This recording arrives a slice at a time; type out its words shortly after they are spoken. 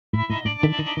My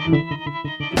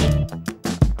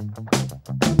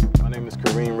name is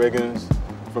Karriem Riggins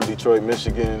from Detroit,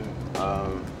 Michigan.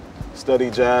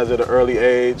 Studied jazz at an early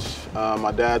age.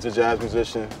 My dad's a jazz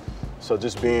musician, so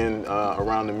just being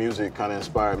around the music kind of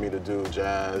inspired me to do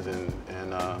jazz and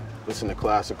listen to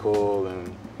classical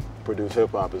and produce hip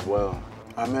hop as well.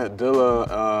 I met Dilla,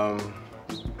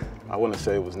 I want to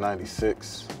say it was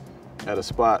 '96, at a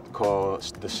spot called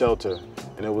The Shelter.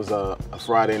 And it was a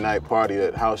Friday night party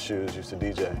that House Shoes used to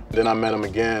DJ. Then I met him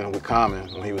again with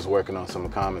Common when he was working on some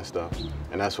Common stuff.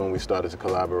 And that's when we started to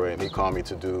collaborate. And he called me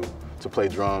to play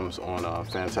drums on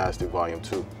Fantastic Volume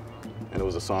 2. And it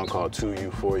was a song called To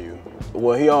You, For You.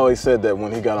 Well, he always said that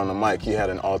when he got on the mic, he had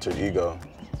an altered ego.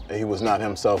 And he was not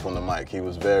himself on the mic. He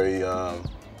was very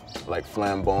like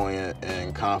flamboyant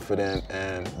and confident.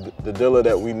 And the Dilla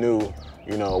that we knew,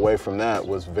 you know, away from that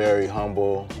was very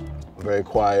humble, very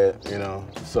quiet, you know.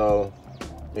 So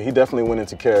he definitely went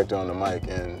into character on the mic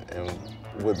and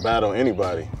would battle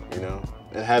anybody, you know.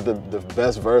 And had the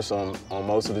best verse on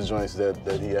most of the joints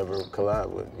that he ever collabed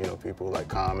with, you know, people like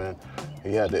Common.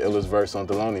 He had the illest verse on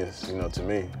Thelonious, you know, to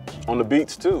me. On the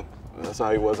beats too. That's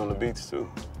how he was on the beats too.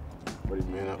 What do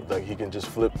you mean? You know, like he can just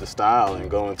flip the style and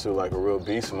go into like a real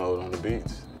beast mode on the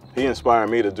beats. He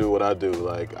inspired me to do what I do.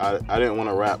 Like I didn't want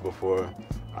to rap before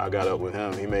I got up with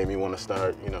him. He made me want to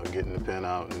start, you know, getting the pen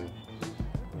out and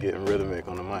getting rhythmic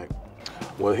on the mic.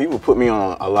 Well, he would put me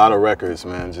on a lot of records,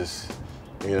 man. Just,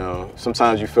 you know,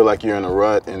 sometimes you feel like you're in a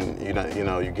rut and you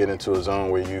get into a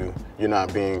zone where you're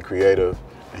not being creative.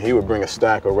 And he would bring a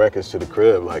stack of records to the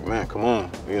crib, like, man, come on,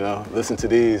 you know, listen to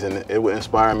these, and it would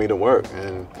inspire me to work.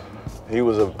 And he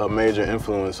was a major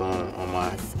influence on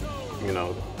my, you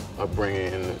know,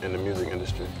 upbringing in the music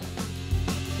industry.